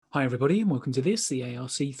Hi, everybody, and welcome to the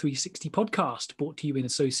ARC 360 podcast, brought to you in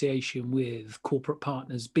association with corporate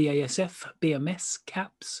partners BASF, BMS,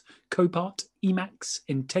 CAPS, Copart, Emax,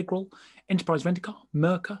 Integral, Enterprise Rent-A-Car,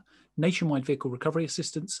 Mercer, Nationwide Vehicle Recovery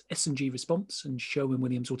Assistance, S&G Response, and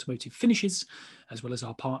Sherwin-Williams Automotive Finishes, as well as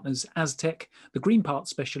our partners Aztec, the Green Parts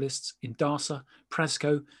Specialists, Indasa,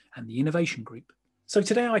 Prasco, and the Innovation Group. So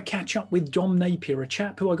today I catch up with Dom Napier, a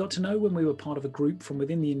chap who I got to know when we were part of a group from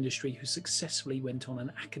within the industry who successfully went on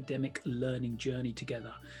an academic learning journey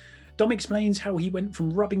together. Dom explains how he went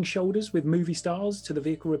from rubbing shoulders with movie stars to the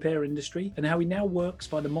vehicle repair industry, and how he now works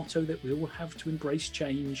by the motto that we all have to embrace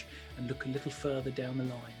change and look a little further down the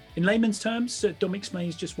line. In layman's terms, Dom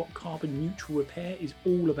explains just what carbon neutral repair is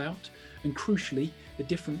all about, and crucially, the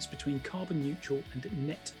difference between carbon neutral and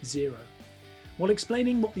net zero. While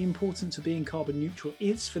explaining what the importance of being carbon neutral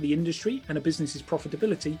is for the industry and a business's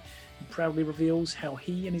profitability, he proudly reveals how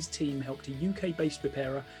he and his team helped a UK-based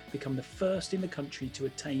repairer become the first in the country to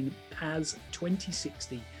attain PAS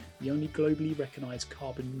 2060, the only globally recognised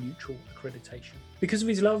carbon neutral accreditation. Because of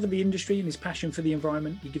his love of the industry and his passion for the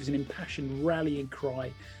environment, he gives an impassioned rallying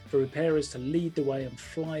cry for repairers to lead the way and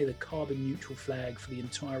fly the carbon neutral flag for the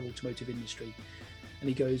entire automotive industry. And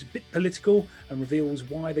he goes a bit political and reveals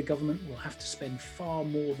why the government will have to spend far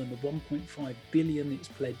more than the 1.5 billion it's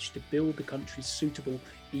pledged to build the country's suitable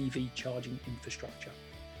EV charging infrastructure.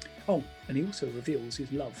 Oh, and he also reveals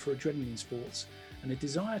his love for adrenaline sports and a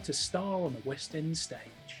desire to star on the West End stage.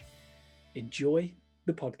 Enjoy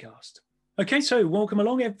the podcast. Okay, so welcome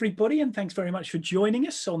along, everybody, and thanks very much for joining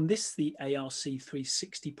us on the ARC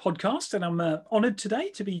 360 podcast. And I'm honoured today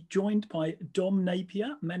to be joined by Dom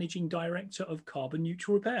Napier, Managing Director of Carbon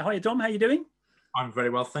Neutral Repair. Hi, Dom, how are you doing? I'm very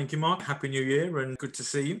well, thank you, Mark. Happy New Year and good to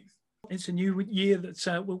see you. It's a new year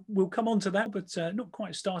that we'll come on to that, but not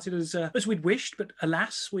quite started as we'd wished. But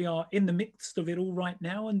alas, we are in the midst of it all right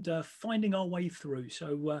now and finding our way through.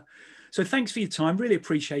 So thanks for your time. Really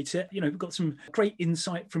appreciate it. You know, we've got some great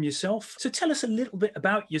insight from yourself. So tell us a little bit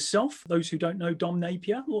about yourself. Those who don't know Dom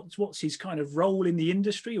Napier, what's his kind of role in the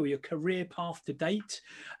industry or your career path to date,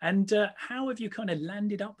 and how have you kind of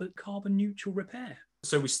landed up at Carbon Neutral Repair?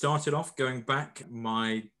 So we started off going back.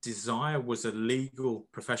 My desire was a legal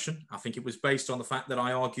profession. I think it was based on the fact that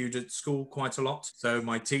I argued at school quite a lot. So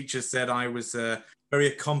my teachers said I was very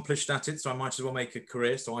accomplished at it, so I might as well make a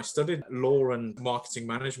career. So I studied law and marketing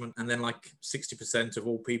management, and then like 60% of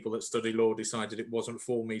all people that study law decided it wasn't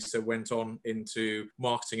for me, so went on into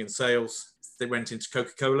marketing and sales. They went into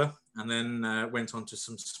Coca-Cola and then went on to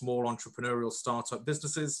some small entrepreneurial startup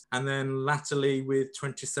businesses. And then latterly with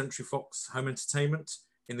 20th Century Fox Home Entertainment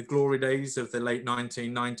in the glory days of the late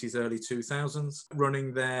 1990s, early 2000s,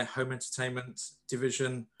 running their home entertainment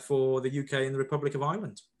division for the UK and the Republic of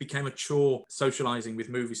Ireland. Became a chore socializing with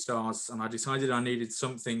movie stars, and I decided I needed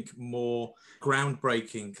something more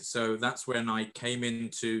groundbreaking. So that's when I came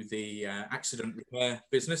into the accident repair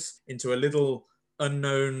business, into a little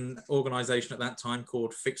unknown organisation at that time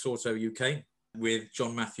called Fix Auto UK with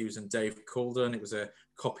John Matthews and Dave Calder. It was a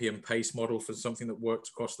copy and paste model for something that worked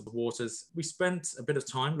across the waters. We spent a bit of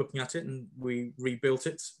time looking at it and we rebuilt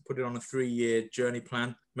it, put it on a 3-year journey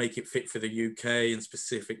plan, make it fit for the UK and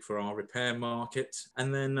specific for our repair market.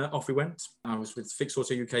 And then off we went. I was with Fix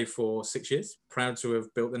Auto UK for 6 years, proud to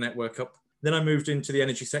have built the network up. Then I moved into the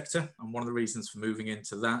energy sector, and one of the reasons for moving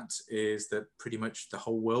into that is that pretty much the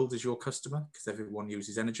whole world is your customer because everyone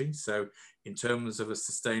uses energy. So in terms of a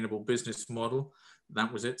sustainable business model,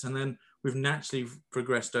 that was it. And then we've naturally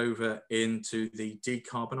progressed over into the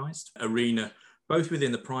decarbonised arena, both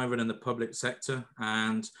within the private and the public sector.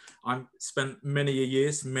 And I've spent many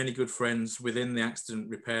years, many good friends within the accident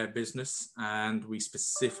repair business, and we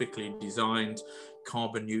specifically designed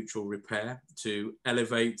carbon neutral repair to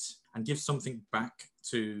elevate and give something back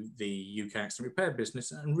to the UK accident repair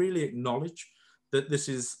business and really acknowledge that this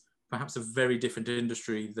is perhaps a very different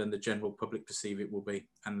industry than the general public perceive it will be,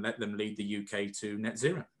 and let them lead the UK to net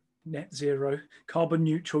zero. Net zero, carbon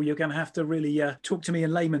neutral. You're going to have to really talk to me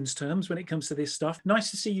in layman's terms when it comes to this stuff.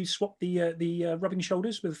 Nice to see you swap the rubbing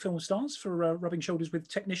shoulders with film stars for rubbing shoulders with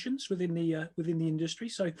technicians within the industry.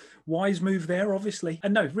 So wise move there, obviously.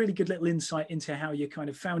 And no, really good little insight into how you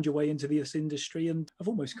kind of found your way into this industry, and I've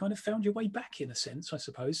almost kind of found your way back in a sense, I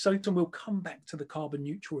suppose. So we'll come back to the carbon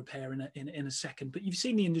neutral repair in a second. But you've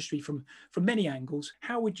seen the industry from many angles.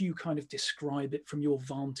 How would you kind of describe it from your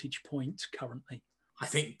vantage point currently? I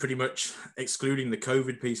think pretty much excluding the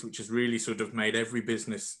COVID piece, which has really sort of made every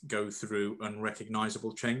business go through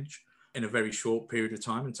unrecognizable change in a very short period of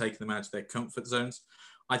time and taken them out of their comfort zones.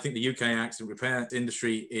 I think the UK accident repair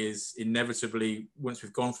industry is inevitably, once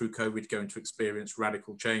we've gone through COVID, going to experience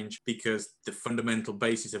radical change, because the fundamental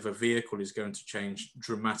basis of a vehicle is going to change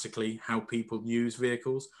dramatically how people use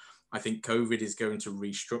vehicles. I think COVID is going to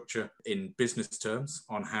restructure in business terms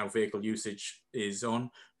on how vehicle usage is on.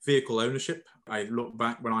 Vehicle ownership. I look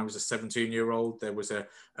back when I was a 17-year-old, there was a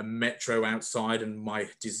metro outside, and my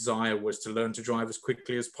desire was to learn to drive as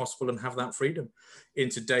quickly as possible and have that freedom. In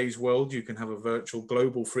today's world, you can have a virtual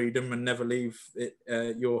global freedom and never leave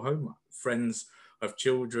your home. Friends of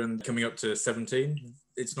children coming up to 17,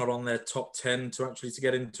 it's not on their top 10 to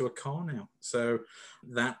get into a car now. So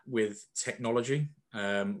that, with technology,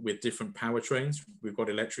 with different powertrains, we've got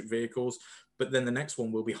electric vehicles, but then the next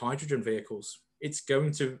one will be hydrogen vehicles. It's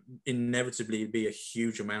going to inevitably be a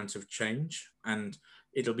huge amount of change, and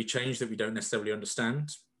it'll be change that we don't necessarily understand.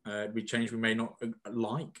 It'll be change we may not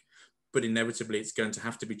like, but inevitably it's going to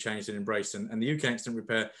have to be changed and embraced. And the UK Accident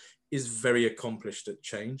Repair is very accomplished at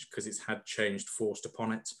change, because it's had change forced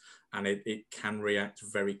upon it, and it can react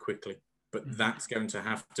very quickly. But that's going to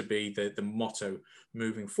have to be the motto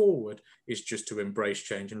moving forward, is just to embrace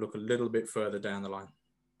change and look a little bit further down the line.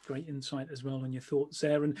 Great insight as well on your thoughts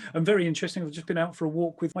there, and very interesting. I've just been out for a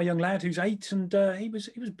walk with my young lad who's 8, and he was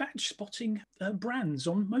badge spotting brands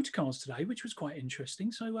on motor cars today, which was quite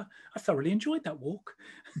interesting. So I thoroughly enjoyed that walk.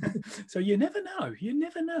 So you never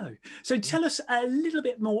know. So tell us a little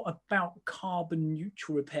bit more about carbon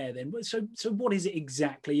neutral repair then. So what is it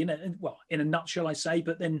exactly? In a nutshell, I say,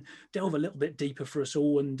 but then delve a little bit deeper for us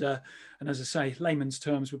all. And as I say, layman's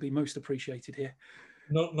terms would be most appreciated here.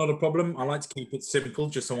 Not a problem. I like to keep it simple,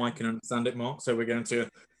 just so I can understand it, Mark. So we're going to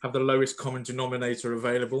have the lowest common denominator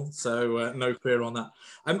available. So no fear on that.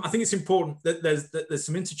 I think it's important that there's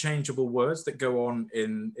some interchangeable words that go on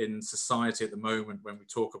in society at the moment when we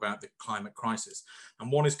talk about the climate crisis.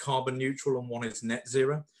 And one is carbon neutral and one is net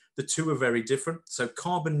zero. The two are very different. So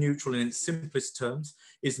carbon neutral, in its simplest terms,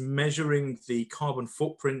 is measuring the carbon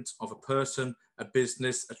footprint of a person, a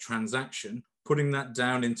business, a transaction, putting that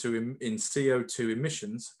down in CO2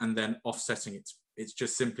 emissions, and then offsetting it. It's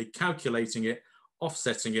just simply calculating it,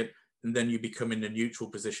 offsetting it, and then you become in a neutral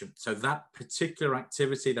position. So that particular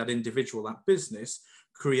activity, that individual, that business,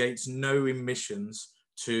 creates no emissions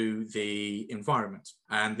to the environment.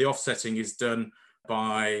 And the offsetting is done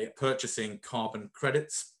by purchasing carbon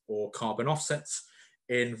credits or carbon offsets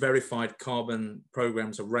in verified carbon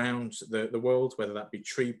programs around the world, whether that be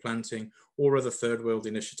tree planting or other third world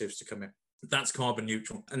initiatives to come in. That's carbon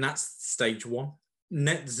neutral, and that's stage one.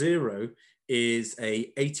 Net zero is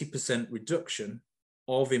a 80% reduction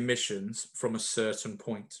of emissions from a certain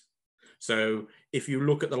point. So if you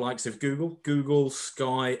look at the likes of Google,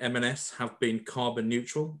 Sky, M&S have been carbon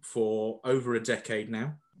neutral for over a decade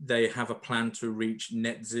now. They have a plan to reach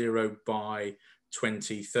net zero by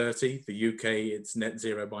 2030. The UK, it's net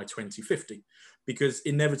zero by 2050, because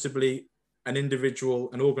inevitably an individual,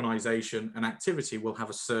 an organization, an activity will have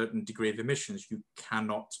a certain degree of emissions you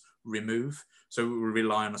cannot remove. So it will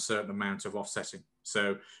rely on a certain amount of offsetting.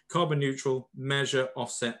 So carbon neutral, measure,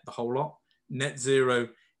 offset the whole lot. Net zero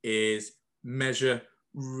is measure,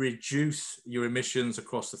 reduce your emissions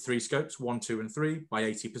across the 3 scopes, 1, 2, and 3 by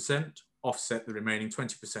 80%, offset the remaining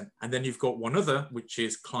 20%. And then you've got one other, which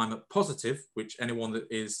is climate positive, which anyone that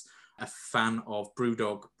is a fan of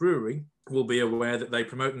Brewdog Brewery will be aware that they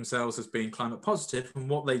promote themselves as being climate positive. And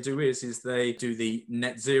what they do is they do the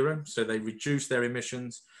net zero. So they reduce their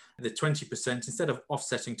emissions, the 20%, instead of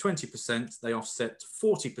offsetting 20%, they offset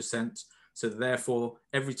 40%. So therefore,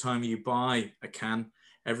 every time you buy a can,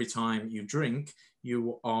 every time you drink,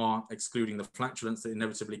 you are excluding the flatulence that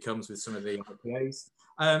inevitably comes with some of the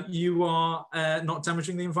IPAs. You are not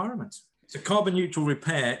damaging the environment. So carbon neutral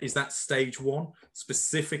repair is that stage one,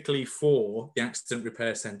 specifically for the Accident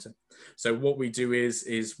Repair Centre. So what we do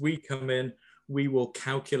is we come in, we will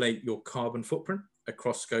calculate your carbon footprint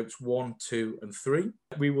across scopes 1, 2, and 3.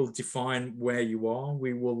 We will define where you are.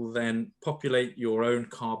 We will then populate your own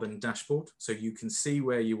carbon dashboard so you can see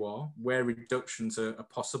where you are, where reductions are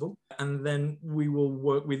possible. And then we will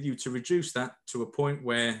work with you to reduce that to a point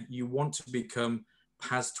where you want to become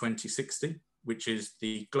PAS 2060, which is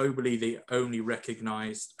globally the only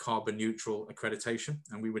recognized carbon neutral accreditation.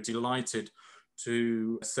 And we were delighted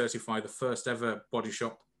to certify the first ever body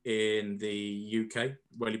shop in the UK,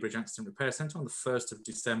 Whaley Bridge Accident Repair Centre, on the 1st of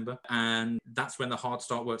December. And that's when the hard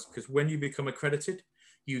start works, because when you become accredited,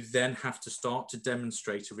 you then have to start to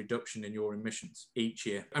demonstrate a reduction in your emissions each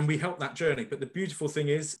year. And we help that journey. But the beautiful thing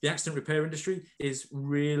is the accident repair industry is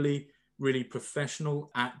really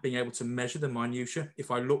professional at being able to measure the minutiae. If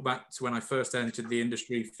I look back to when I first entered the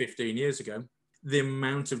industry 15 years ago, the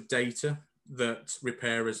amount of data that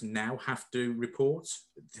repairers now have to report.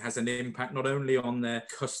 It has an impact not only on their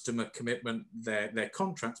customer commitment, their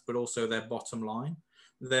contracts, but also their bottom line.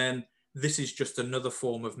 Then this is just another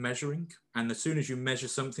form of measuring. And as soon as you measure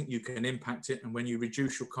something, you can impact it. And when you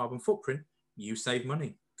reduce your carbon footprint, you save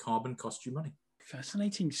money. Carbon costs you money.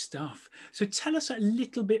 Fascinating stuff. So tell us a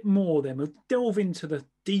little bit more then. We'll delve into the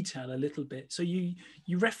detail a little bit. So you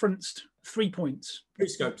referenced 3 points. 3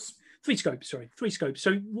 scopes. 3 scopes, sorry. 3 scopes.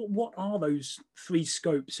 So what are those 3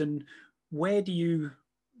 scopes and where do you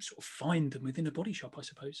sort of find them within a body shop, I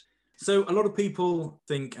suppose? So a lot of people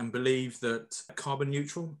think and believe that carbon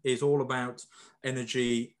neutral is all about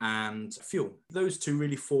energy and fuel. Those two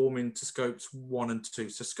really form into scopes 1 and 2.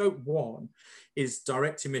 So scope 1 is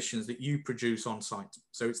direct emissions that you produce on site.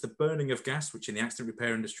 So it's the burning of gas, which in the accident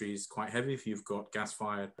repair industry is quite heavy if you've got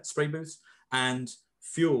gas-fired spray booths, and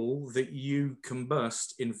fuel that you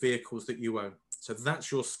combust in vehicles that you own. So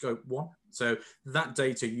that's your scope 1. So that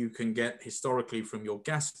data you can get historically from your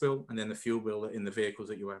gas bill and then the fuel bill in the vehicles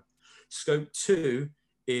that you own. Scope 2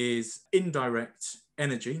 is indirect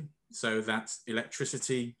energy. So that's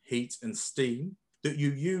electricity, heat, and steam that you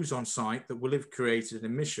use on site that will have created an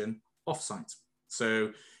emission off-site.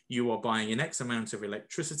 So you are buying an X amount of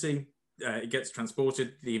electricity, it gets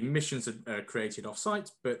transported, the emissions are created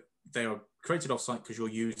off-site, but they are created off-site because you're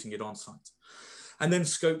using it on-site. And then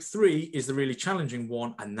scope 3 is the really challenging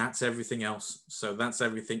one, and that's everything else. So that's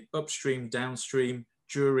everything upstream, downstream,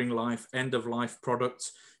 during life, end of life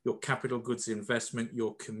products, your capital goods investment,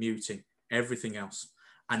 your commuting, everything else.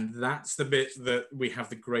 And that's the bit that we have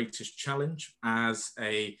the greatest challenge as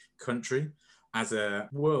a country, as a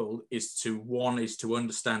world, is to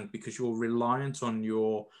understand, because you're reliant on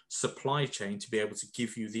your supply chain to be able to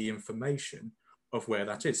give you the information of where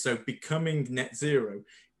that is. So becoming net zero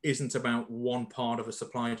isn't about one part of a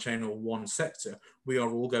supply chain or one sector. We are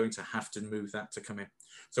all going to have to move that to come in.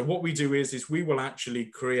 So what we do is we will actually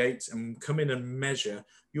create and come in and measure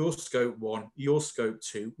your scope 1, your scope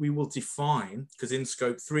 2. We will define, because in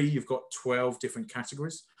scope 3, you've got 12 different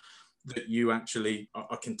categories that you actually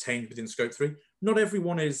are contained within scope 3. Not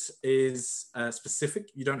everyone is specific.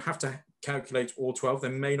 You don't have to calculate all 12. They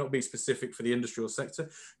may not be specific for the industrial sector.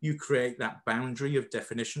 You create that boundary of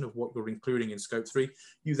definition of what you're including in scope 3.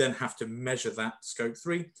 You then have to measure that scope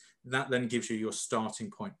 3. That then gives you your starting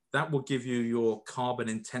point. That will give you your carbon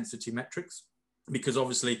intensity metrics, because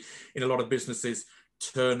obviously in a lot of businesses,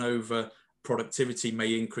 turnover, productivity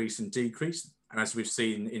may increase and decrease. And as we've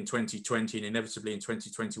seen in 2020 and inevitably in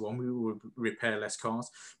 2021, we will repair less cars,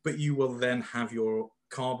 but you will then have your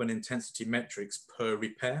carbon intensity metrics per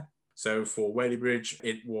repair. So for Whaley Bridge,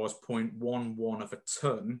 it was 0.11 of a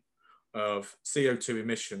tonne of CO2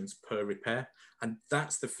 emissions per repair. And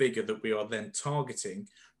that's the figure that we are then targeting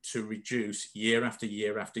to reduce year after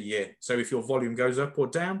year after year. So if your volume goes up or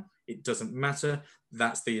down, it doesn't matter.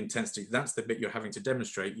 That's the intensity. That's the bit you're having to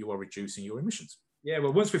demonstrate you are reducing your emissions. Yeah,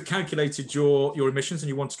 well, once we've calculated your emissions and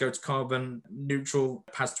you want to go to carbon neutral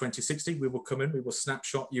past 2060, we will come in, we will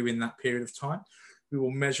snapshot you in that period of time. We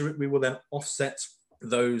will measure it. We will then offset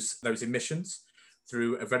those emissions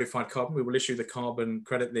through a verified carbon. We will issue the carbon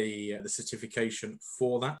credit, the certification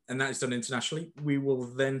for that. And that is done internationally. We will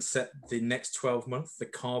then set the next 12 months, the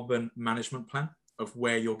carbon management plan of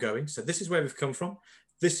where you're going. So this is where we've come from.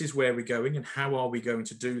 This is where we're going and how are we going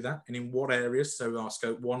to do that and in what areas. So our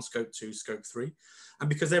scope 1, scope 2, scope 3. And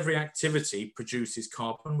because every activity produces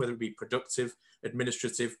carbon, whether it be productive,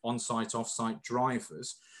 administrative, on-site, off-site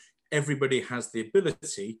drivers, everybody has the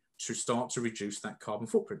ability to start to reduce that carbon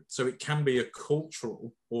footprint. So it can be a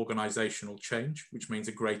cultural organizational change, which means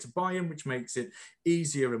a greater buy-in, which makes it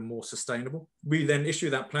easier and more sustainable. We then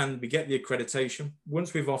issue that plan, we get the accreditation.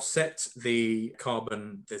 Once we've offset the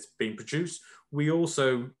carbon that's been produced, we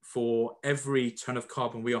also, for every ton of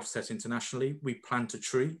carbon we offset internationally, we plant a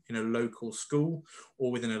tree in a local school or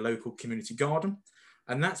within a local community garden.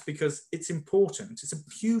 And that's because it's important. It's a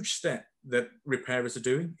huge step that repairers are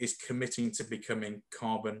doing, is committing to becoming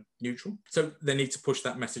carbon neutral. So they need to push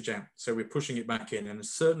that message out. So we're pushing it back in. And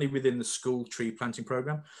certainly within the school tree planting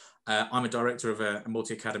program, I'm a director of a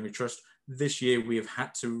multi-academy trust. This year we have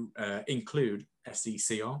had to include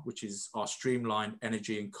SECR, which is our streamlined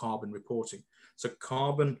energy and carbon reporting. So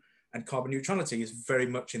carbon and carbon neutrality is very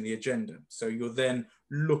much in the agenda. So you're then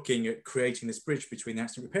looking at creating this bridge between the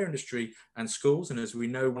accident repair industry and schools. And as we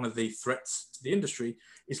know, one of the threats to the industry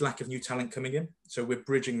is lack of new talent coming in. So we're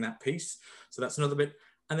bridging that piece. So that's another bit.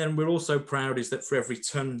 And then we're also proud is that for every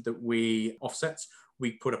ton that we offset,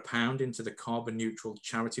 we put £1 into the carbon neutral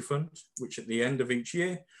charity fund, which at the end of each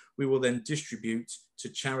year, we will then distribute to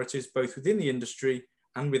charities, both within the industry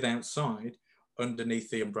and with outside, underneath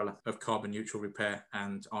the umbrella of carbon neutral repair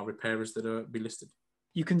and our repairers that are be listed.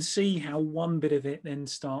 You can see how one bit of it then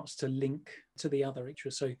starts to link to the other.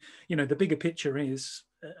 So, the bigger picture is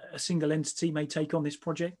a single entity may take on this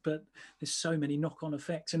project, but there's so many knock-on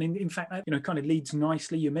effects. And in fact, that, kind of leads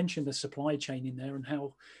nicely. You mentioned the supply chain in there and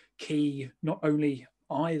how key not only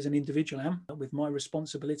I as an individual am with my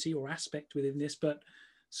responsibility or aspect within this, but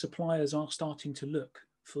suppliers are starting to look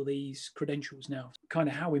for these credentials now. Kind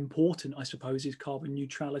of how important, I suppose, is carbon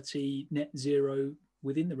neutrality, net zero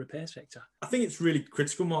within the repair sector? I think it's really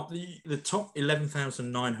critical, Mark. The top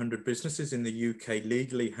 11,900 businesses in the UK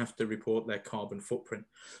legally have to report their carbon footprint.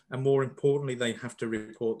 And more importantly, they have to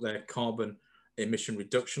report their carbon emission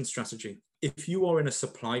reduction strategy. If you are in a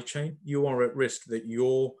supply chain, you are at risk that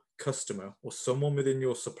your customer or someone within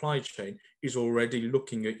your supply chain is already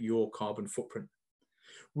looking at your carbon footprint.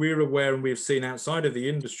 We're aware, and we've seen outside of the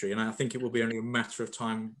industry, and I think it will be only a matter of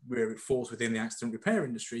time where it falls within the accident repair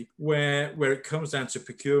industry, where it comes down to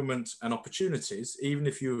procurement and opportunities. Even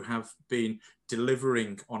if you have been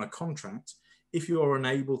delivering on a contract, if you are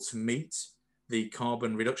unable to meet the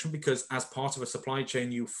carbon reduction, because as part of a supply chain,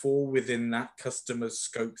 you fall within that customer's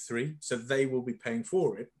scope 3, so they will be paying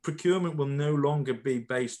for it. Procurement will no longer be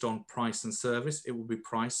based on price and service. It will be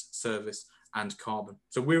price, service, and carbon.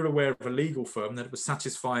 So we're aware of a legal firm that was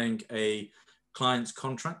satisfying a client's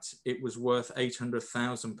contract. It was worth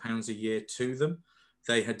 £800,000 a year to them.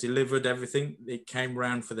 They had delivered everything. It came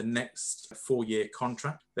around for the next 4-year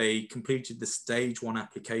contract. They completed the stage 1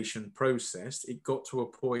 application process. It got to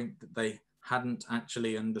a point that they hadn't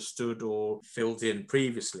actually understood or filled in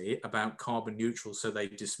previously about carbon neutral, so they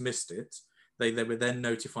dismissed it. They were then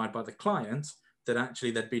notified by the client that actually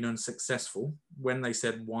they'd been unsuccessful. When they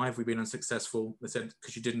said, why have we been unsuccessful? They said,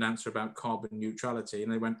 because you didn't answer about carbon neutrality.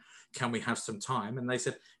 And they went, can we have some time? And they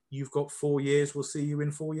said, you've got 4 years, we'll see you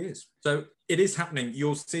in 4 years. So it is happening.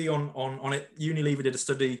 You'll see on it, Unilever did a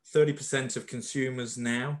study, 30% of consumers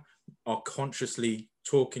now are consciously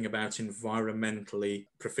talking about environmentally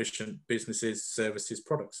proficient businesses, services,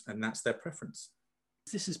 products, and that's their preference.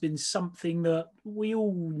 This has been something that we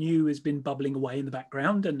all knew has been bubbling away in the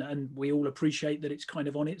background, and we all appreciate that it's kind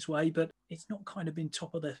of on its way, but it's not kind of been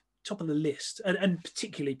top of the list, and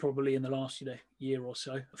particularly probably in the last year or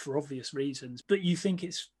so for obvious reasons. But you think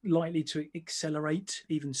it's likely to accelerate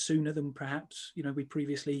even sooner than perhaps we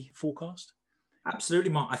previously forecast? Absolutely,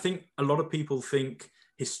 Mark. I think a lot of people think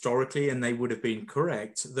historically, and they would have been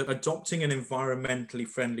correct, that adopting an environmentally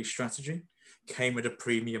friendly strategy came at a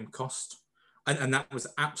premium cost. And that was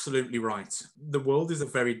absolutely right. The world is a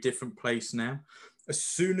very different place now. As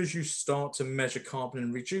soon as you start to measure carbon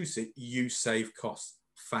and reduce it, you save cost.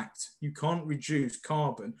 Fact. You can't reduce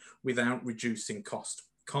carbon without reducing cost.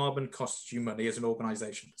 Carbon costs you money as an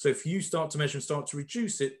organization. So if you start to measure and start to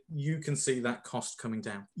reduce it, you can see that cost coming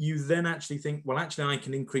down. You then actually think, well, actually, I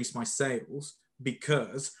can increase my sales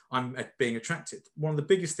because I'm being attracted. One of the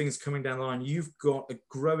biggest things coming down the line, you've got a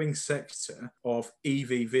growing sector of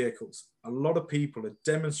EV vehicles. A lot of people are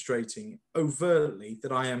demonstrating overtly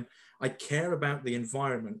that I care about the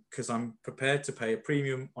environment because I'm prepared to pay a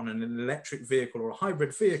premium on an electric vehicle or a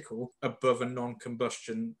hybrid vehicle above a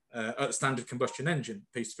non-combustion, standard combustion engine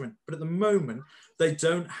piece to come in. But at the moment, they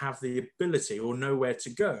don't have the ability or know where to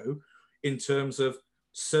go in terms of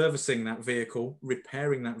servicing that vehicle,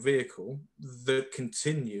 repairing that vehicle that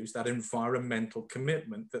continues that environmental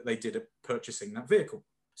commitment that they did at purchasing that vehicle.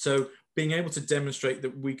 So being able to demonstrate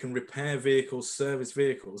that we can repair vehicles, service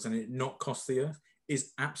vehicles, and it not cost the earth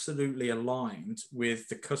is absolutely aligned with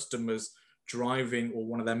the customers driving, or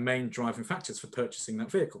one of their main driving factors for purchasing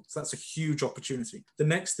that vehicle. So that's a huge opportunity. The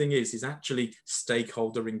next thing is actually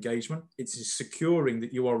stakeholder engagement. It's securing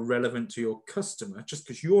that you are relevant to your customer. Just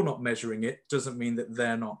because you're not measuring it doesn't mean that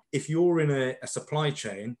they're not. If you're in a supply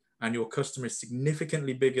chain and your customer is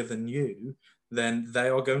significantly bigger than you, then they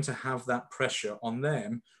are going to have that pressure on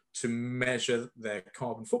them to measure their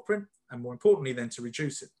carbon footprint, and more importantly, then to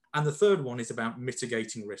reduce it. And the third one is about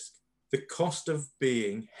mitigating risk. The cost of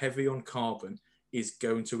being heavy on carbon is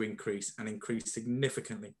going to increase, and increase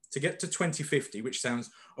significantly. To get to 2050, which sounds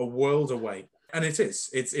a world away, and it is,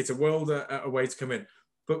 it's a world away to come in,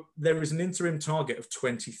 but there is an interim target of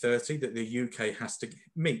 2030 that the UK has to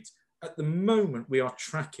meet. At the moment, we are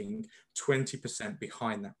tracking 20%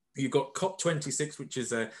 behind that. You've got COP26, which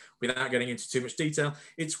is, without getting into too much detail,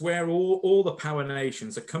 it's where all the power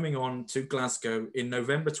nations are coming on to Glasgow in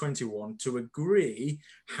November 21 to agree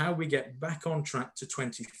how we get back on track to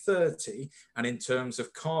 2030, and in terms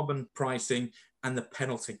of carbon pricing and the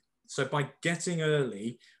penalty. So by getting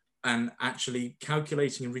early and actually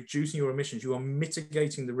calculating and reducing your emissions, you are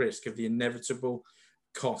mitigating the risk of the inevitable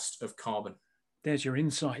cost of carbon. There's your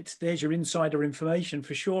insight. There's your insider information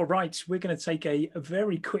for sure. Right, we're going to take a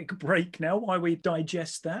very quick break now while we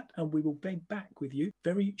digest that, and we will be back with you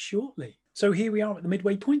very shortly. So here we are at the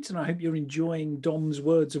midway point, and I hope you're enjoying Dom's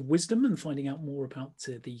words of wisdom and finding out more about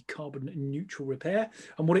the carbon neutral repair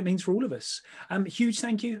and what it means for all of us. Huge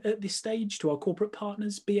thank you at this stage to our corporate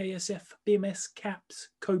partners, BASF, BMS, CAPS,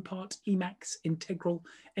 Copart, Emax, Integral,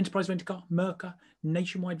 Enterprise Rent-A-Car, Mercer,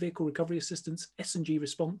 Nationwide Vehicle Recovery Assistance, S&G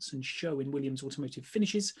Response, and Sherwin-Williams Automotive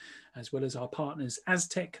Finishes, as well as our partners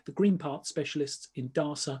Aztec, the Green Parts Specialists,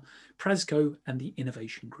 Indasa, Prasco, and the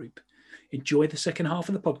Innovation Group. Enjoy the second half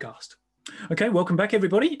of the podcast. Okay, welcome back,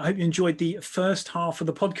 everybody. I hope you enjoyed the first half of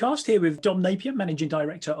the podcast here with Dom Napier, Managing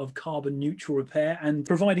Director of Carbon Neutral Repair, and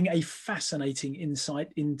providing a fascinating insight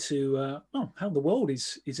into how the world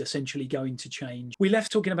is essentially going to change. We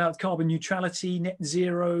left talking about carbon neutrality, net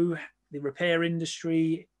zero, the repair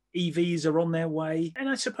industry. EVs are on their way. And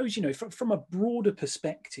I suppose, from a broader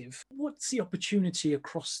perspective, what's the opportunity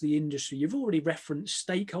across the industry? You've already referenced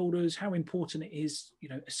stakeholders, how important it is,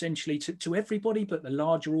 essentially to everybody, but the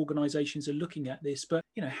larger organizations are looking at this. But,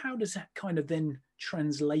 how does that kind of then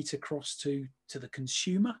translate across to the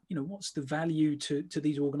consumer? What's the value to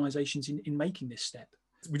these organizations in making this step?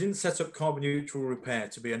 We didn't set up carbon neutral repair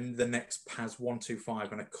to be the next PAS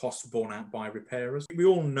 125 and a cost borne out by repairers. We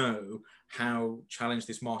all know how challenged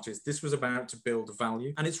this market is. This was about to build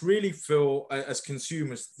value. And it's really for, as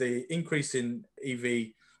consumers, the increase in EV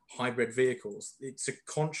hybrid vehicles, it's a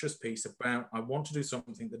conscious piece about, I want to do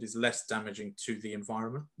something that is less damaging to the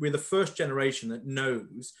environment. We're the first generation that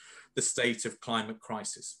knows the state of climate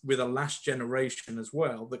crisis. We're the last generation as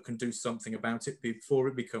well that can do something about it before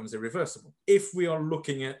it becomes irreversible. If we are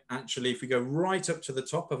looking at if we go right up to the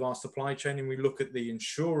top of our supply chain and we look at the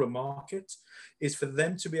insurer market, is for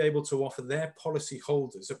them to be able to offer their policy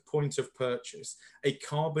holders at point of purchase a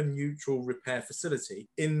carbon neutral repair facility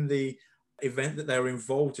in the event that they're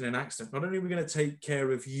involved in an accident. Not only are we going to take care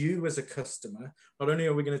of you as a customer, not only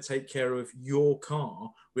are we going to take care of your car,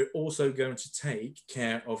 we're also going to take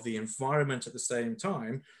care of the environment at the same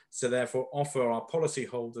time. So therefore offer our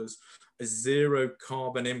policyholders a zero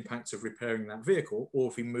carbon impact of repairing that vehicle. Or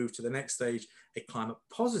if we move to the next stage, a climate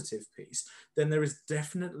positive piece, then there is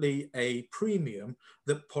definitely a premium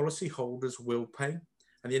that policyholders will pay.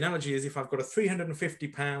 And the analogy is if I've got a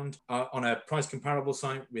 £350 on a price comparable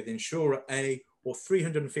site with insurer A, or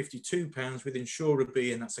 £352 with insurer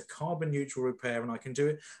B, and that's a carbon neutral repair, and I can do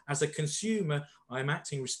it as a consumer, I'm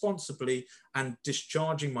acting responsibly and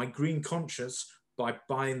discharging my green conscience by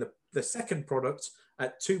buying the second product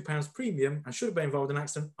at £2 premium, and should have been involved in an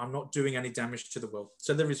accident, I'm not doing any damage to the world.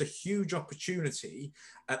 So there is a huge opportunity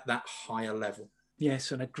at that higher level.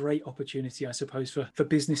 Yes, and a great opportunity, I suppose, for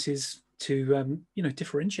businesses to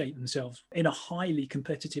differentiate themselves in a highly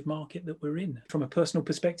competitive market that we're in. From a personal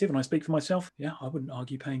perspective, and I speak for myself, I wouldn't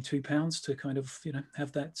argue paying £2 to kind of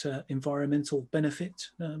have that environmental benefit.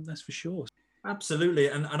 That's for sure. Absolutely.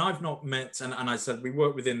 And I've not met, and I said we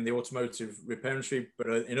work within the automotive repair industry, but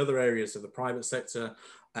in other areas of the private sector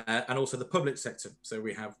and also the public sector. So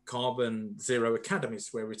we have carbon zero academies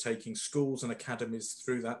where we're taking schools and academies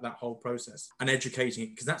through that whole process and educating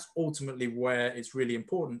it, because that's ultimately where it's really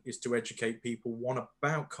important, is to educate people, one,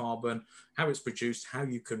 about carbon, how it's produced, how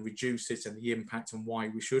you can reduce it and the impact and why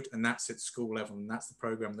we should. And that's at school level. And that's the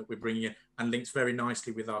program that we're bringing in and links very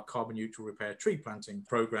nicely with our carbon neutral repair tree planting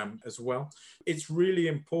program as well. It's really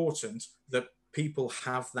important that people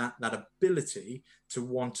have that ability to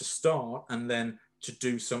want to start and then to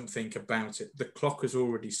do something about it. The clock has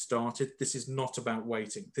already started. This is not about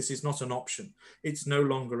waiting. This is not an option. It's no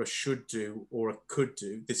longer a should do or a could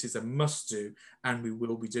do. This is a must do, and we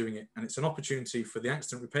will be doing it. And it's an opportunity for the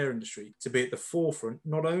accident repair industry to be at the forefront,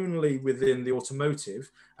 not only within the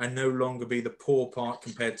automotive and no longer be the poor part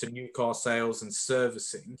compared to new car sales and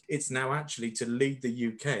servicing. It's now actually to lead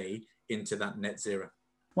the UK into that net zero.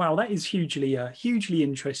 Wow, that is hugely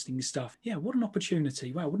interesting stuff. Yeah, what an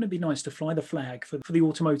opportunity. Wow, wouldn't it be nice to fly the flag for the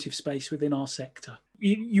automotive space within our sector?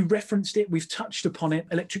 You referenced it, we've touched upon it,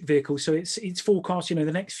 electric vehicles. So it's forecast, the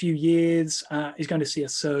next few years is going to see a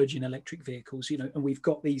surge in electric vehicles, and we've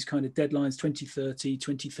got these kind of deadlines, 2030,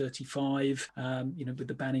 2035, with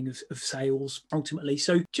the banning of sales ultimately.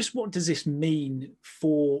 So just what does this mean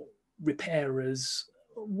for repairers?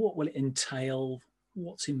 What will it entail?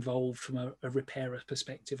 What's involved from a repairer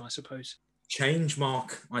perspective, I suppose? Change,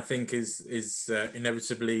 Mark, I think is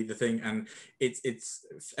inevitably the thing, and it's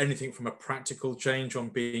anything from a practical change on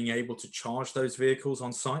being able to charge those vehicles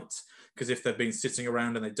on site. because if they've been sitting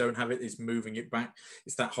around and they don't have it, it's moving it back.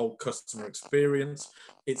 It's that whole customer experience.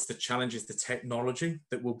 It's the challenges, the technology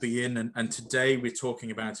that will be in. And today we're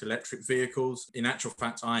talking about electric vehicles. In actual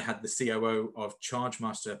fact, I had the COO of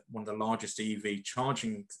ChargeMaster, one of the largest EV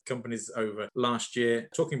charging companies, over last year,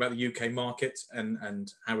 talking about the UK market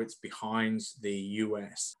and how it's behind the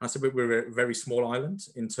US. I said we're a very small island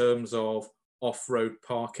in terms of off-road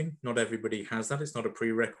parking. Not everybody has that. It's not a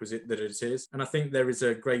prerequisite that it is. And I think there is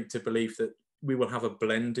a great belief that we will have a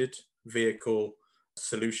blended vehicle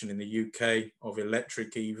solution in the UK of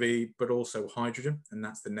electric EV, but also hydrogen. And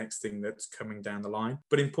that's the next thing that's coming down the line.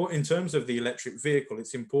 But in terms of the electric vehicle,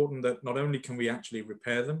 it's important that not only can we actually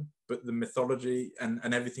repair them, but the methodology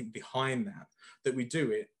and everything behind that we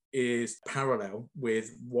do it is parallel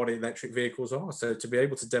with what electric vehicles are. So to be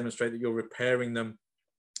able to demonstrate that you're repairing them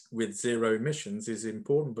with zero emissions is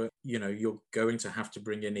important, but you're going to have to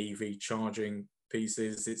bring in EV charging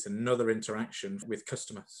pieces. It's another interaction with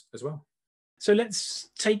customers as well. So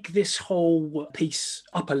let's take this whole piece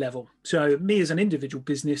up a level. So me as an individual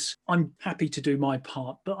business, I'm happy to do my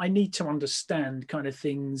part, but I need to understand kind of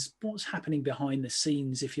things, what's happening behind the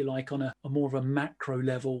scenes, if you like, on a more of a macro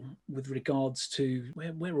level with regards to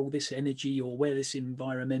where all this energy or where this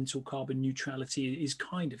environmental carbon neutrality is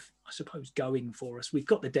kind of, I suppose, going for us. We've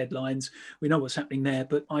got the deadlines, we know what's happening there,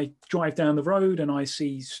 but I drive down the road and I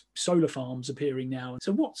see solar farms appearing now.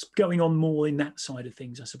 So what's going on more in that side of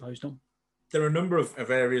things, I suppose, Dom? There are a number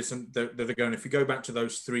of areas that are going. If you go back to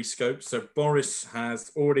those three scopes, so Boris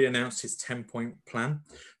has already announced his 10-point plan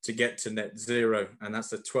to get to net zero, and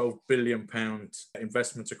that's a £12 billion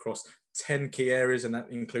investment across 10 key areas, and that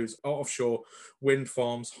includes offshore wind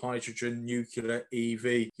farms, hydrogen, nuclear,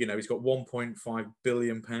 EV. He's got £1.5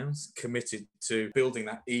 billion committed to building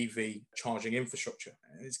that EV charging infrastructure.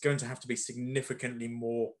 It's going to have to be significantly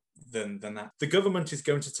more than that. The government is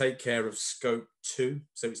going to take care of scope 2,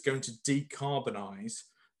 so it's going to decarbonise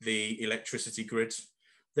the electricity grid.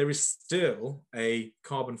 There is still a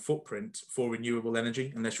carbon footprint for renewable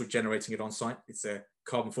energy unless you're generating it on site. It's a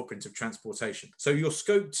carbon footprint of transportation. So your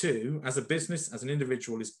scope 2 as a business, as an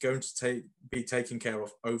individual, is going to be taken care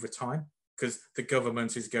of over time, because the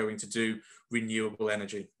government is going to do renewable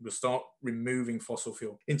energy. We'll start removing fossil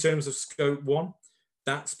fuel. In terms of scope 1,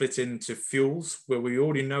 that split into fuels, where we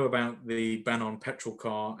already know about the ban on petrol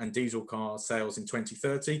car and diesel car sales in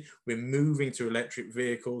 2030. We're moving to electric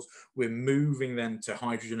vehicles. We're moving then to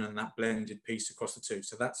hydrogen and that blended piece across the two.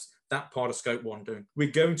 So that's that part of scope 1 doing. We're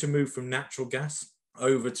going to move from natural gas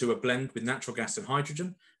over to a blend with natural gas and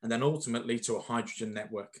hydrogen, and then ultimately to a hydrogen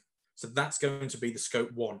network. So that's going to be the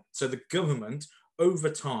scope 1. So the government,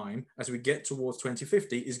 over time, as we get towards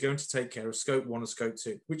 2050, is going to take care of scope 1 and scope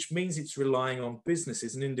 2, which means it's relying on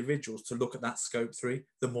businesses and individuals to look at that scope 3,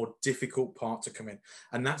 the more difficult part to come in.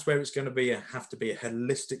 And that's where it's going to have to be a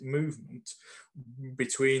holistic movement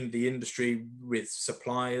between the industry, with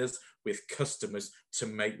suppliers, with customers, to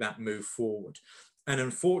make that move forward. And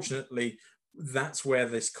unfortunately, that's where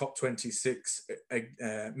this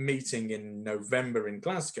COP26 meeting in November in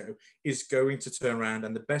Glasgow is going to turn around.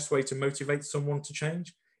 And the best way to motivate someone to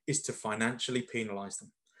change is to financially penalise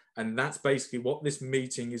them. And that's basically what this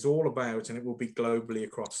meeting is all about. And it will be globally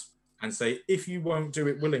across, and say, if you won't do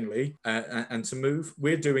it willingly and to move,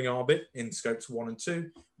 we're doing our bit in scopes 1 and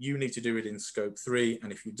 2. You need to do it in scope 3.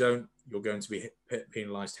 And if you don't, you're going to be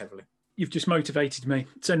penalised heavily. You've just motivated me.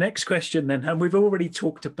 So next question then, and we've already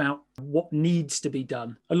talked about what needs to be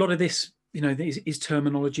done. A lot of this, is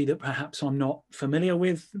terminology that perhaps I'm not familiar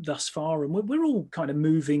with thus far. And we're all kind of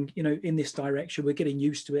moving, in this direction. We're getting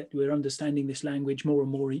used to it. We're understanding this language more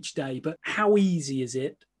and more each day. But how easy is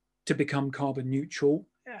it to become carbon neutral?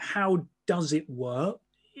 How does it work?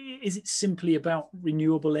 Is it simply about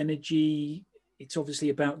renewable energy? It's obviously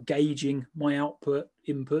about gauging my output,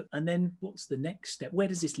 input, and then what's the next step? Where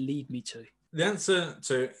does this lead me to? The answer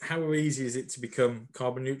to how easy is it to become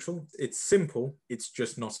carbon neutral? It's simple, it's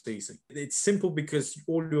just not easy. It's simple because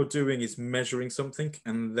all you're doing is measuring something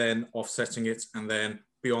and then offsetting it, and then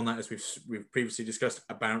beyond that, as we've previously discussed,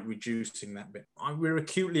 about reducing that bit. We're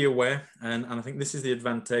acutely aware, and I think this is the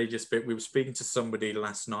advantageous bit. We were speaking to somebody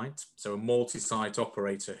last night, so a multi-site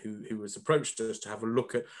operator who has approached us to have a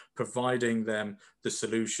look at providing them the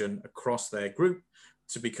solution across their group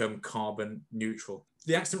to become carbon neutral.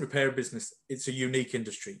 The accident repair business, it's a unique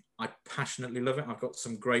industry. I passionately love it. I've got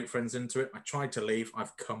some great friends into it. I tried to leave,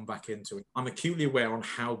 I've come back into it. I'm acutely aware on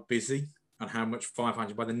how busy and how much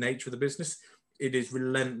firefighting, by the nature of the business, it is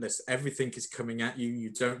relentless. Everything is coming at you. You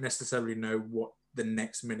don't necessarily know what the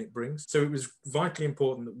next minute brings. So it was vitally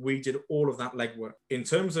important that we did all of that legwork. In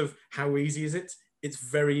terms of how easy is it, It's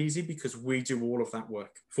very easy because we do all of that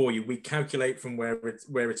work for you. We calculate from where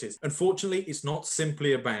it is. Unfortunately, it's not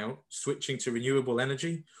simply about switching to renewable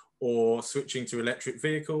energy or switching to electric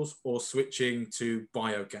vehicles or switching to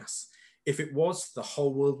biogas. If it was, the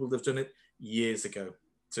whole world would have done it years ago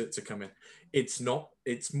to come in. It's not.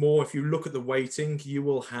 It's more, if you look at the weighting, you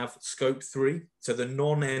will have scope 3. So the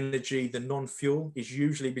non-energy, the non-fuel is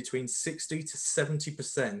usually between 60 to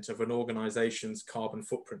 70% of an organization's carbon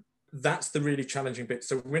footprint. That's the really challenging bit.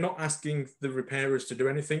 So we're not asking the repairers to do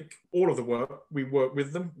anything. All of the work, we work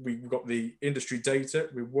with them. We've got the industry data.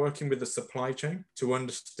 We're working with the supply chain to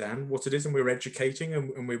understand what it is, and we're educating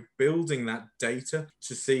and we're building that data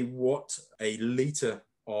to see what a litre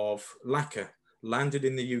of lacquer landed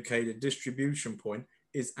in the UK, the distribution point,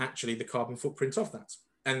 is actually the carbon footprint of that.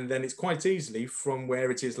 And then it's quite easily from where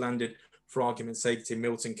it is landed, for argument's sake, in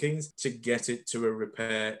Milton Keynes, to get it to a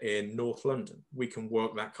repair in North London. We can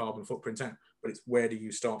work that carbon footprint out, but it's where do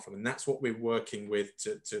you start from? And that's what we're working with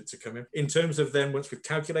to come in. In terms of then, once we've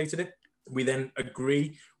calculated it, we then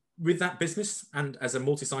agree with that business. And as a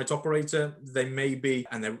multi-site operator, there may be,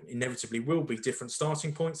 and there inevitably will be, different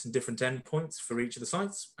starting points and different end points for each of the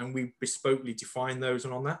sites. And we bespokely define those,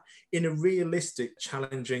 and on that, in a realistic,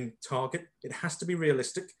 challenging target. It has to be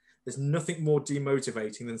realistic. There's nothing more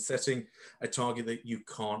demotivating than setting a target that you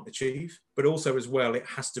can't achieve. But also as well, it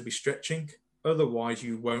has to be stretching. Otherwise,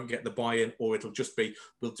 you won't get the buy-in, or it'll just be,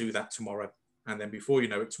 we'll do that tomorrow. And then before you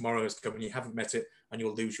know it, tomorrow has come and you haven't met it, and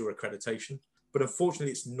you'll lose your accreditation. But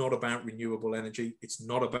unfortunately, it's not about renewable energy. It's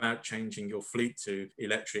not about changing your fleet to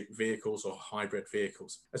electric vehicles or hybrid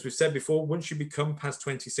vehicles. As we've said before, once you become PAS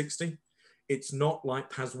 2060, it's not like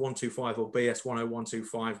PAS 125 or BS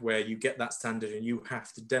 10125, where you get that standard and you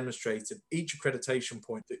have to demonstrate at each accreditation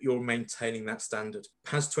point that you're maintaining that standard.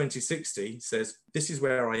 PAS 2060 says, this is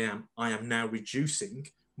where I am. I am now reducing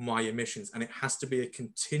my emissions, and it has to be a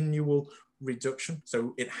continual reduction.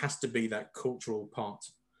 So it has to be that cultural part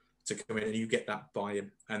to come in, and you get that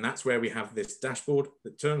buy-in. And that's where we have this dashboard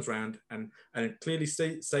that turns around and it clearly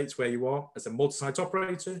states where you are. As a multi-site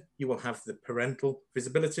operator, you will have the parental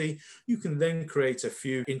visibility. You can then create a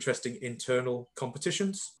few interesting internal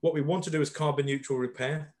competitions. What we want to do as carbon neutral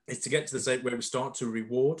repair is to get to the state where we start to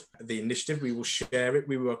reward the initiative. We will share it.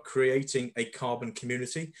 We are creating a carbon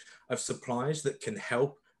community of suppliers that can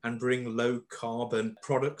help and bring low carbon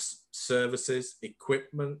products, services,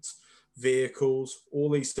 equipment, vehicles, all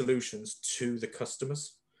these solutions to the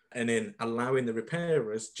customers, and in allowing the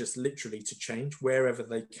repairers just literally to change wherever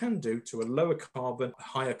they can do to a lower carbon,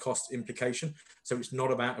 higher cost implication. So it's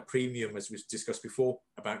not about a premium, as we've discussed before,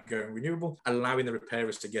 about going renewable, allowing the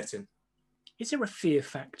repairers to get in. Is there a fear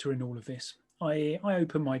factor in all of this? I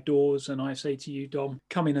open my doors and I say to you, Dom,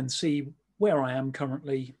 come in and see where I am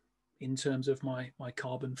currently in terms of my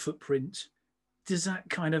carbon footprint. Does that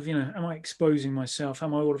kind of, am I exposing myself?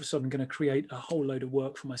 Am I all of a sudden going to create a whole load of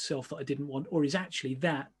work for myself that I didn't want? Or is actually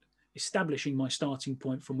that establishing my starting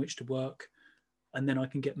point from which to work, and then I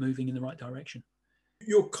can get moving in the right direction?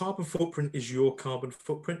 Your carbon footprint is your carbon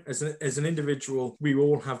footprint. As an individual, we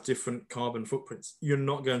all have different carbon footprints. You're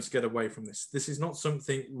not going to get away from this. This is not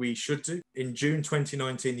something we should do. In June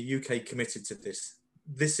 2019, the UK committed to this.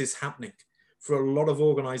 This is happening. For a lot of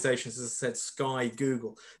organizations, as I said, Sky,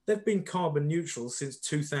 Google, they've been carbon neutral since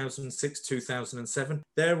 2006, 2007.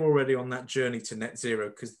 They're already on that journey to net zero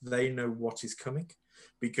because they know what is coming.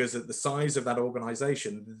 Because at the size of that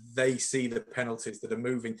organization, they see the penalties that are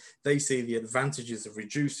moving. They see the advantages of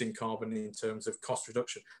reducing carbon in terms of cost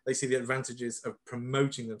reduction. They see the advantages of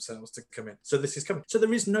promoting themselves to come in. So this is coming. So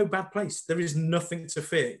there is no bad place. There is nothing to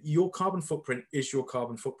fear. Your carbon footprint is your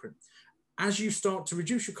carbon footprint. As you start to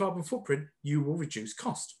reduce your carbon footprint, you will reduce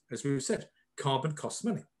cost. As we've said, carbon costs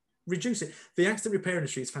money. Reduce it. The accident repair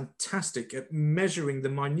industry is fantastic at measuring the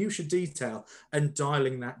minutiae detail and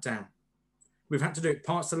dialing that down. We've had to do it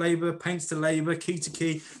parts to labour, paints to labour, key to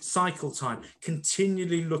key, cycle time,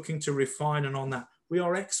 continually looking to refine, and on that. We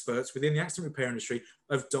are experts within the accident repair industry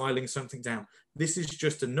of dialing something down. This is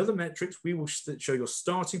just another metric. We will show your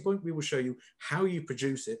starting point. We will show you how you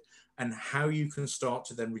produce it and how you can start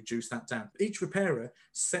to then reduce that down. Each repairer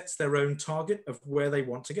sets their own target of where they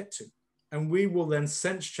want to get to. And we will then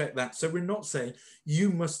sense check that. So we're not saying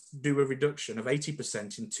you must do a reduction of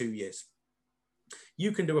 80% in 2 years.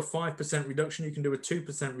 You can do a 5% reduction, you can do a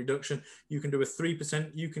 2% reduction, you can do a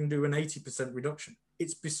 3%, you can do an 80% reduction.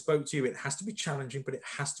 It's bespoke to you. It has to be challenging, but it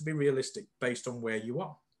has to be realistic based on where you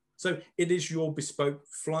are. So it is your bespoke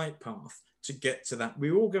flight path to get to that.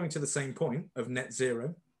 We're all going to the same point of net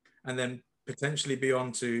zero and then potentially be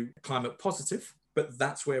on to climate positive, but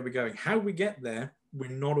that's where we're going. How we get there, we're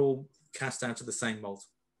not all cast out of the same mold.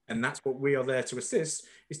 And that's what we are there to assist,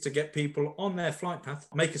 is to get people on their flight path,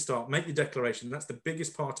 make a start, make your declaration. That's the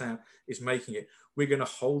biggest part out, is making it. We're going to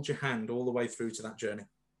hold your hand all the way through to that journey.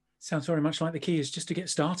 Sounds very much like the key is just to get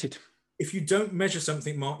started. If you don't measure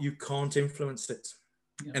something, Mark, you can't influence it.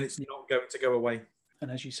 Yeah. And it's not going to go away.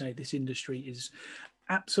 And as you say, this industry is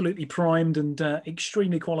absolutely primed and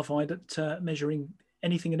extremely qualified at measuring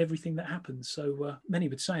anything and everything that happens. So many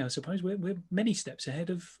would say, I suppose, we're many steps ahead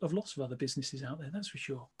of lots of other businesses out there, that's for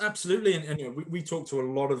sure. Absolutely. And you know, we talk to a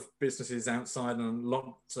lot of businesses outside and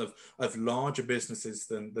lots of larger businesses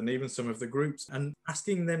than even some of the groups, and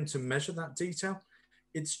asking them to measure that detail,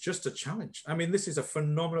 it's just a challenge. I mean, this is a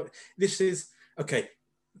phenomenal, okay,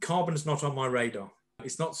 carbon's not on my radar.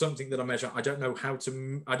 It's not something that I measure. I don't know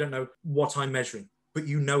what I'm measuring, but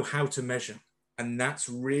you know how to measure. And that's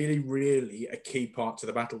really, really a key part to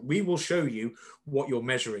the battle. We will show you what you're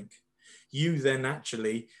measuring. You then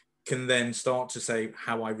actually can then start to say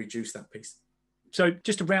how I reduce that piece. So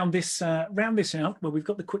just to round this out, well, we've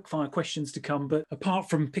got the quick fire questions to come, but apart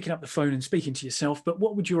from picking up the phone and speaking to yourself, but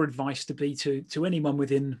what would your advice to be to anyone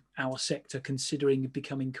within our sector considering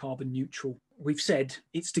becoming carbon neutral? We've said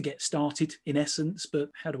it's to get started in essence, but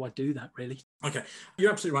how do I do that really? Okay,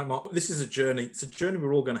 you're absolutely right, Mark. This is a journey. It's a journey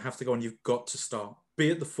we're all going to have to go on. You've got to start.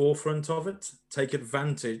 Be at the forefront of it. Take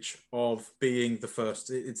advantage of being the first.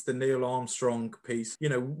 It's the Neil Armstrong piece. You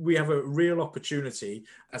know, we have a real opportunity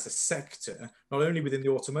as a sector, not only within the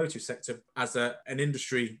automotive sector, as an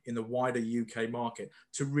industry in the wider UK market,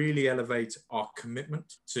 to really elevate our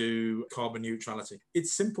commitment to carbon neutrality.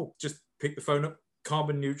 It's simple. Just pick the phone up,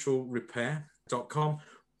 carbonneutralrepair.com.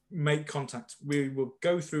 Make contact. We will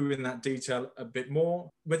go through in that detail a bit more.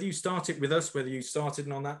 Whether you start it with us, whether you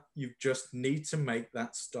started on that, you just need to make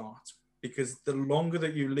that start, because the longer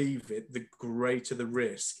that you leave it, the greater the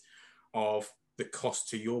risk of the cost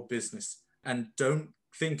to your business. And don't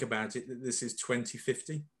think about it that this is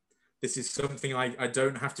 2050. This is something I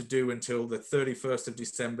don't have to do until the 31st of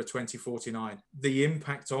December 2049. The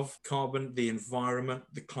impact of carbon, the environment,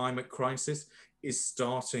 the climate crisis is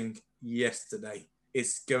starting yesterday.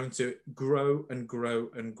 It's going to grow and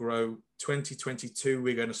grow and grow. 2022,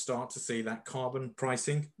 we're going to start to see that carbon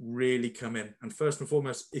pricing really come in. And first and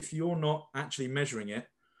foremost, if you're not actually measuring it,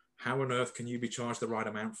 how on earth can you be charged the right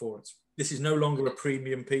amount for it? This is no longer a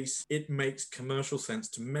premium piece. It makes commercial sense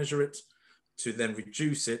to measure it, to then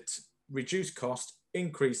reduce it, reduce cost,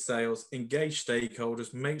 increase sales, engage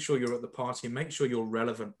stakeholders, make sure you're at the party, make sure you're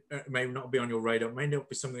relevant. It may not be on your radar, it may not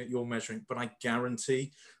be something that you're measuring, but I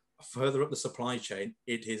guarantee further up the supply chain,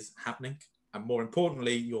 it is happening. And more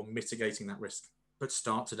importantly, you're mitigating that risk. But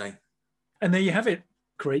start today. And there you have it.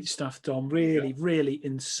 Great stuff, Dom. Really, really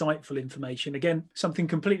insightful information. Again, something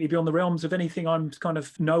completely beyond the realms of anything I'm kind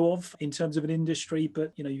of know of in terms of an industry,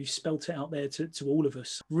 but you know, you spelt it out there to all of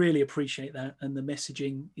us. Really appreciate that. And the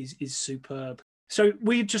messaging is superb. So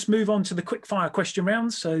we just move on to the quick fire question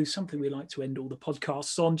round. So something we like to end all the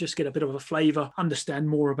podcasts on, just get a bit of a flavour, understand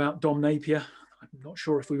more about Dom Napier. I'm not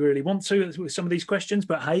sure if we really want to with some of these questions,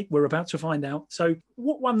 but hey, we're about to find out. So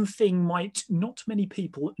what one thing might not many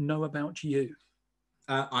people know about you?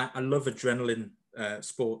 I love adrenaline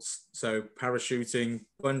sports. So parachuting,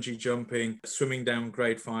 bungee jumping, swimming down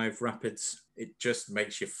grade 5 rapids. It just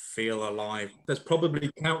makes you feel alive. There's probably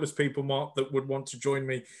countless people, Mark, that would want to join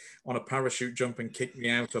me on a parachute jump and kick me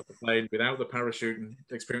out of the plane without the parachute and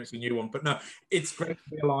experience a new one. But no, it's great to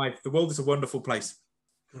be alive. The world is a wonderful place.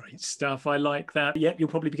 Great stuff. I like that. Yep, you'll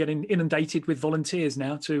probably be getting inundated with volunteers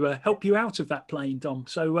now to help you out of that plane, Dom.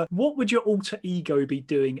 So what would your alter ego be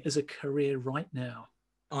doing as a career right now?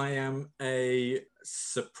 I am a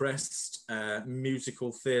suppressed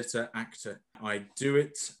musical theatre actor. I do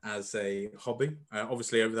it as a hobby.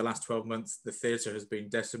 Obviously, over the last 12 months, the theatre has been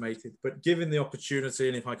decimated. But given the opportunity,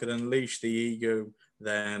 and if I could unleash the ego,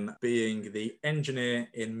 then being the engineer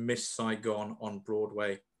in Miss Saigon on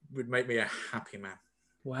Broadway would make me a happy man.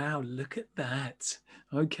 Wow, look at that.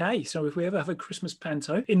 Okay, so if we ever have a Christmas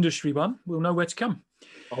panto, industry one, we'll know where to come.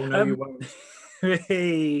 Oh, no, you won't.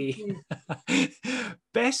 Hey.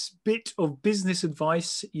 Best bit of business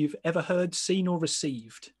advice you've ever heard, seen or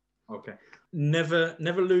received? Okay. Never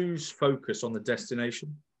lose focus on the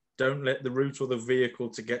destination. Don't let the route or the vehicle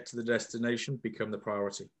to get to the destination become the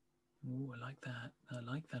priority. Oh, I like that. I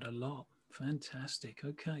like that a lot. Fantastic.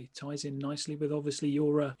 Okay, ties in nicely with obviously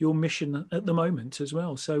your mission at the moment as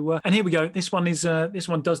well. So, and here we go. This one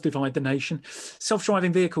does divide the nation.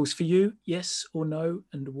 Self-driving vehicles for you, yes or no,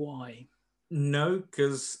 and why? No,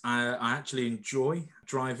 because I actually enjoy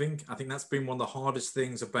driving. I think that's been one of the hardest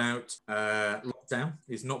things about lockdown,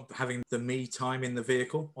 is not having the me time in the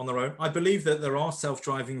vehicle on their own. I believe that there are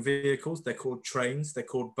self-driving vehicles. They're called trains. They're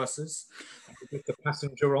called buses. With the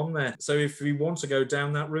passenger on there. So if we want to go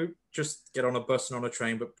down that route, just get on a bus and on a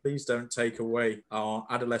train, but please don't take away our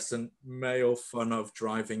adolescent male fun of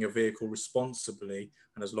driving a vehicle responsibly.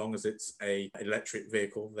 And as long as it's a electric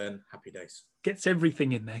vehicle, then happy days. Gets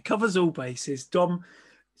everything in there, covers all bases. Dom,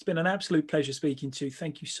 it's been an absolute pleasure speaking to you.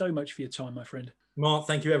 Thank you so much for your time, my friend. Mark,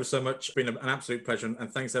 thank you ever so much. It's been an absolute pleasure,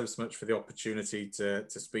 and thanks ever so much for the opportunity to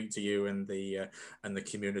speak to you and the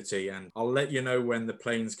community. And I'll let you know when the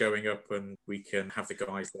plane's going up, and we can have the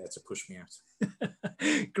guys there to push me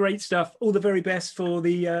out. Great stuff. All the very best for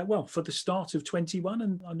the for the start of 21,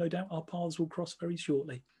 and no doubt our paths will cross very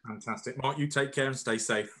shortly. Fantastic, Mark. You take care and stay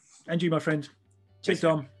safe. And you, my friend. Cheers,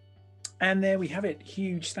 Dom. And there we have it.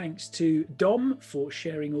 Huge thanks to Dom for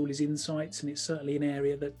sharing all his insights, and it's certainly an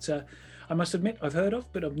area that I must admit I've heard of,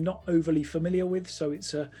 but I'm not overly familiar with. So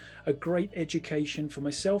it's a great education for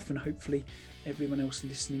myself, and hopefully everyone else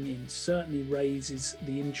listening in. Certainly raises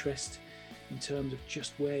the interest in terms of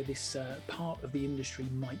just where this part of the industry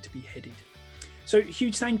might be headed. So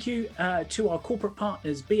huge thank you to our corporate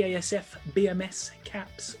partners, BASF, BMS,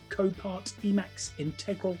 CAPS, Copart, Emax,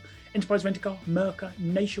 Integral, Enterprise Rent-A-Car, Mercer,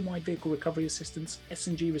 Nationwide Vehicle Recovery Assistance,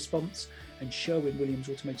 S&G Response, and Sherwin-Williams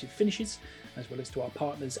Automotive Finishes, as well as to our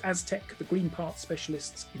partners Aztec, the Green Parts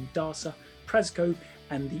Specialists, Indasa, Prasco,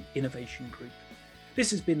 and the Innovation Group.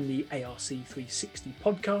 This has been the ARC 360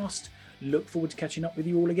 podcast. Look forward to catching up with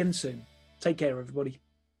you all again soon. Take care, everybody.